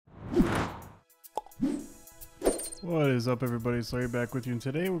What is up, everybody? It's Larry back with you, and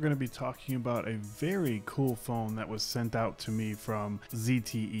today we're going to be talking about a very cool phone that was sent out to me from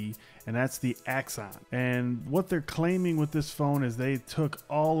ZTE, and that's the Axon. And what they're claiming with this phone is they took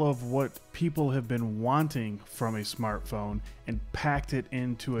all of what people have been wanting from a smartphone and packed it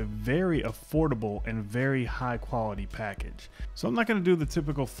into a very affordable and very high quality package. So I'm not going to do the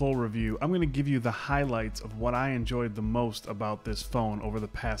typical full review. I'm going to give you the highlights of what I enjoyed the most about this phone over the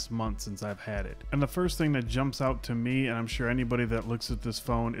past month since I've had it. And the first thing that jumps out to me, and I'm sure anybody that looks at this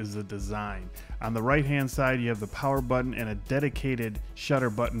phone, is the design. On the right hand side you have the power button and a dedicated shutter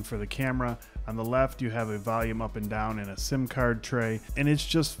button for the camera. On the left you have a volume up and down and a SIM card tray, and it's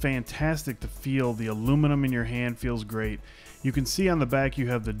just fantastic to feel. The aluminum in your hand feels great. You can see on the back you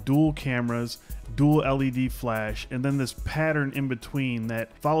have the dual cameras, dual LED flash, and then this pattern in between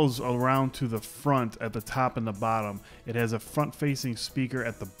that follows around to the front at the top and the bottom. It has a front facing speaker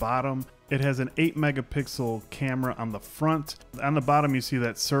at the bottom. It has an 8 megapixel camera on the front. On the bottom you see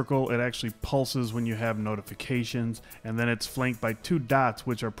that circle. It actually pulses when you have notifications, and then it's flanked by 2 dots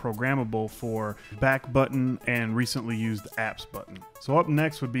which are programmable for back button and recently used apps button. So up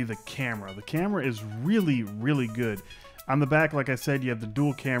next would be the camera. The camera is really good. On the back, like I said, you have the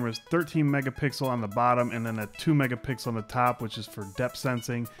dual cameras, 13 megapixel on the bottom and then a 2 megapixel on the top, which is for depth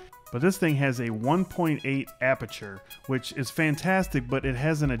sensing. But this thing has a 1.8 aperture, which is fantastic, but it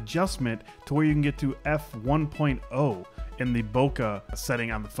has an adjustment to where you can get to f1.0 in the bokeh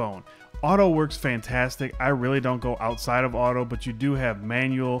setting on the phone. Auto works fantastic. I really don't go outside of auto, but you do have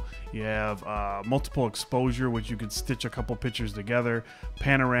manual, you have multiple exposure, which you could stitch a couple pictures together,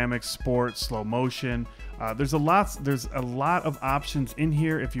 panoramic, sport, slow motion. There's a lot of options in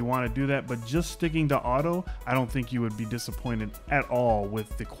here if you want to do that, but just sticking to auto, I don't think you would be disappointed at all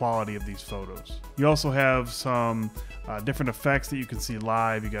with the quality of these photos. You also have some different effects that you can see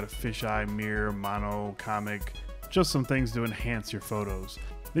live. You got a fisheye, mirror, mono, comic, just some things to enhance your photos.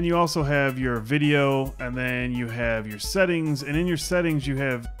 Then you also have your video, and then you have your settings, and in your settings you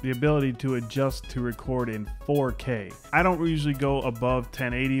have the ability to adjust to record in 4K. I don't usually go above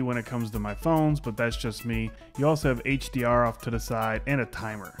 1080 when it comes to my phones, but that's just me. You also have HDR off to the side and a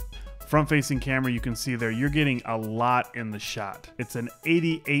timer. Front facing camera, you can see there, you're getting a lot in the shot. It's an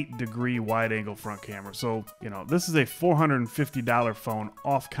 88-degree wide angle front camera. So, you know, this is a $450 phone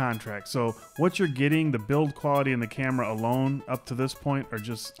off contract. So what you're getting, the build quality and the camera alone up to this point are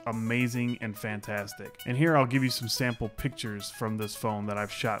just amazing and fantastic. And here I'll give you some sample pictures from this phone that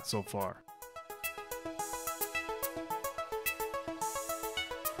I've shot so far.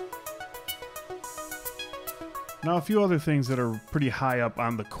 Now, a few other things that are pretty high up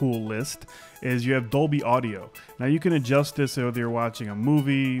on the cool list is you have Dolby Audio. Now you can adjust this whether you're watching a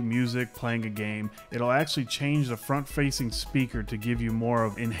movie, music, playing a game. It'll actually change the front-facing speaker to give you more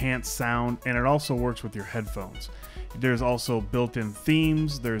of enhanced sound, and it also works with your headphones. There's also built-in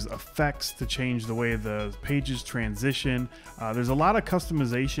themes, there's effects to change the way the pages transition. There's a lot of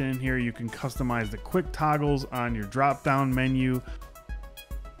customization in here. You can customize the quick toggles on your drop-down menu.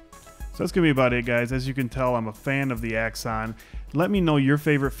 So that's going to be about it, guys. As you can tell, I'm a fan of the Axon. Let me know your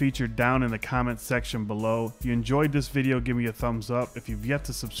favorite feature down in the comments section below. If you enjoyed this video, give me a thumbs up. If you've yet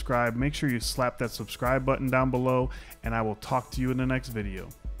to subscribe, make sure you slap that subscribe button down below, and I will talk to you in the next video.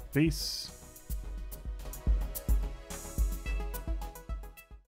 Peace.